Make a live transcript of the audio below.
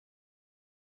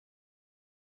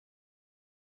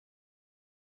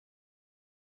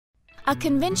A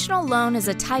conventional loan is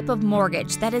a type of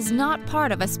mortgage that is not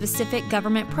part of a specific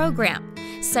government program,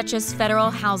 such as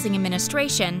Federal Housing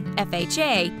Administration,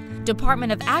 FHA,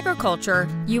 Department of Agriculture,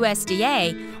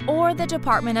 USDA, or the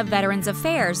Department of Veterans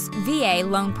Affairs, VA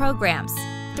loan programs.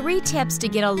 3 tips to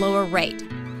get a lower rate.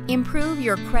 Improve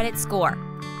your credit score.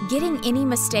 Getting any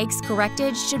mistakes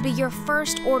corrected should be your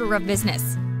first order of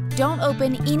business. Don't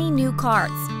open any new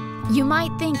cards. You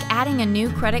might think adding a new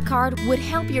credit card would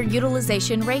help your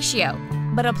utilization ratio,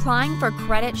 but applying for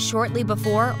credit shortly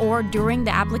before or during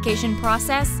the application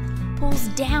process pulls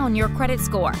down your credit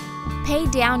score. Pay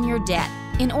down your debt.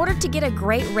 In order to get a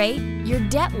great rate, your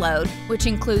debt load, which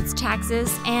includes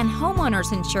taxes and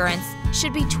homeowner's insurance,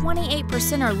 should be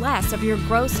 28% or less of your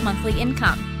gross monthly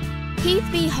income. Heath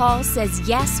B Hall says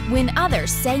yes when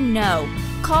others say no.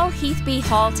 Call Heath B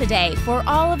Hall today for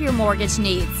all of your mortgage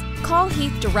needs. Call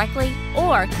Heath directly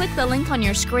or click the link on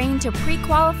your screen to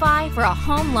pre-qualify for a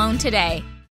home loan today.